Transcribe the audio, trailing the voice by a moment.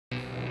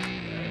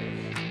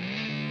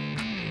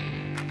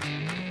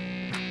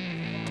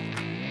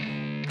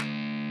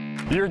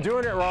You're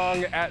doing it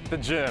wrong at the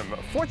gym.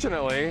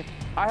 Fortunately,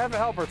 I have a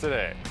helper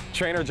today.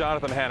 Trainer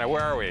Jonathan Hanna,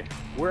 where are we?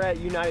 We're at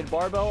United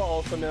Barbell,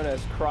 also known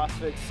as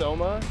CrossFit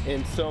Soma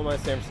in Soma,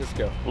 San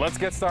Francisco. Let's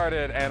get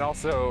started, and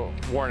also,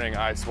 warning,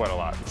 I sweat a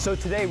lot. So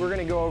today we're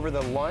gonna go over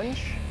the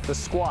lunge, the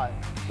squat,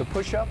 the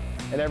push-up,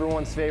 and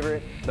everyone's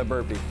favorite, the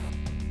burpee.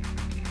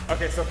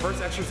 Okay, so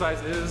first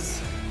exercise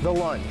is? The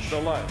lunge. The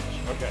lunge,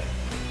 okay.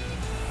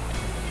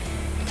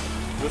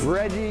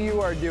 Reggie,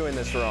 you are doing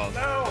this wrong.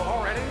 No,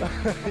 already?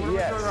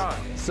 Yes.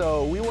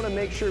 So we want to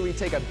make sure we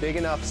take a big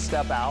enough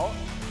step out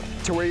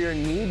to where your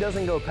knee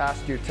doesn't go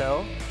past your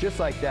toe, just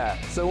like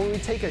that. So when we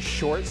take a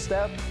short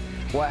step,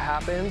 what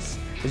happens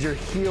is your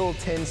heel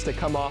tends to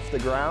come off the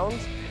ground,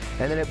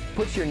 and then it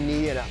puts your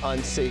knee in an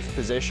unsafe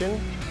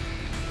position.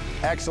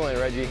 Excellent,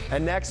 Reggie.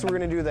 And next we're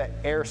going to do the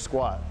air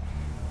squat.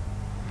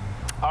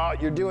 Oh,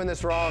 you're doing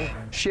this wrong.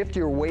 Shift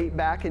your weight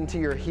back into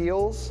your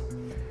heels.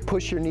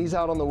 Push your knees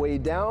out on the way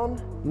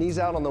down, knees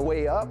out on the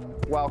way up,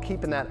 while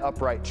keeping that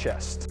upright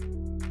chest.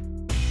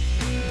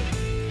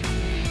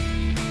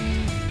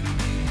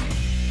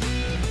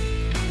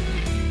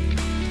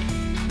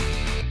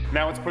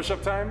 Now it's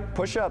push-up time?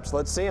 Push-ups,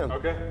 let's see them.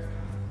 Okay.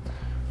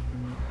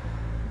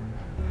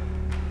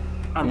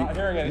 I'm not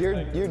hearing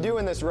anything. You're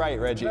doing this right,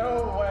 Reggie.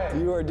 No way.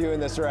 You are doing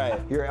this right.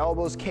 Your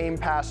elbows came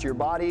past your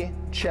body,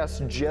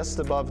 chest just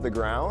above the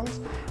ground,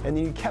 and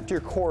then you kept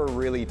your core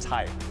really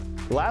tight.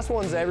 The last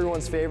one's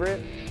everyone's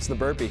favorite, it's the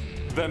burpee.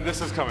 Then this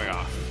is coming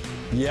off.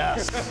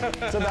 Yes,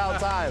 it's about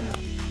time.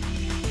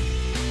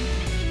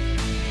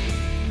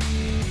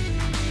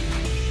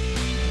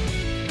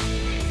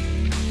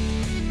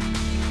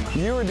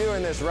 You were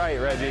doing this right,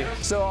 Reggie.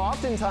 So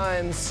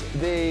oftentimes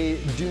they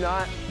do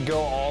not go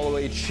all the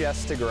way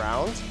chest to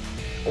ground,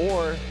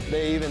 or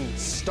they even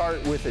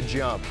start with a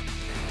jump.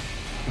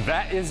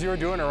 That is you're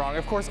doing it wrong.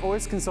 Of course,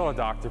 always consult a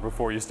doctor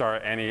before you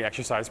start any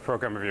exercise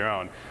program of your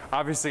own.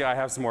 Obviously, I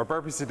have some more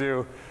burpees to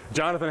do.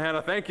 Jonathan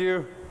Hanna, thank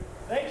you.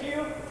 Thank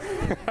you.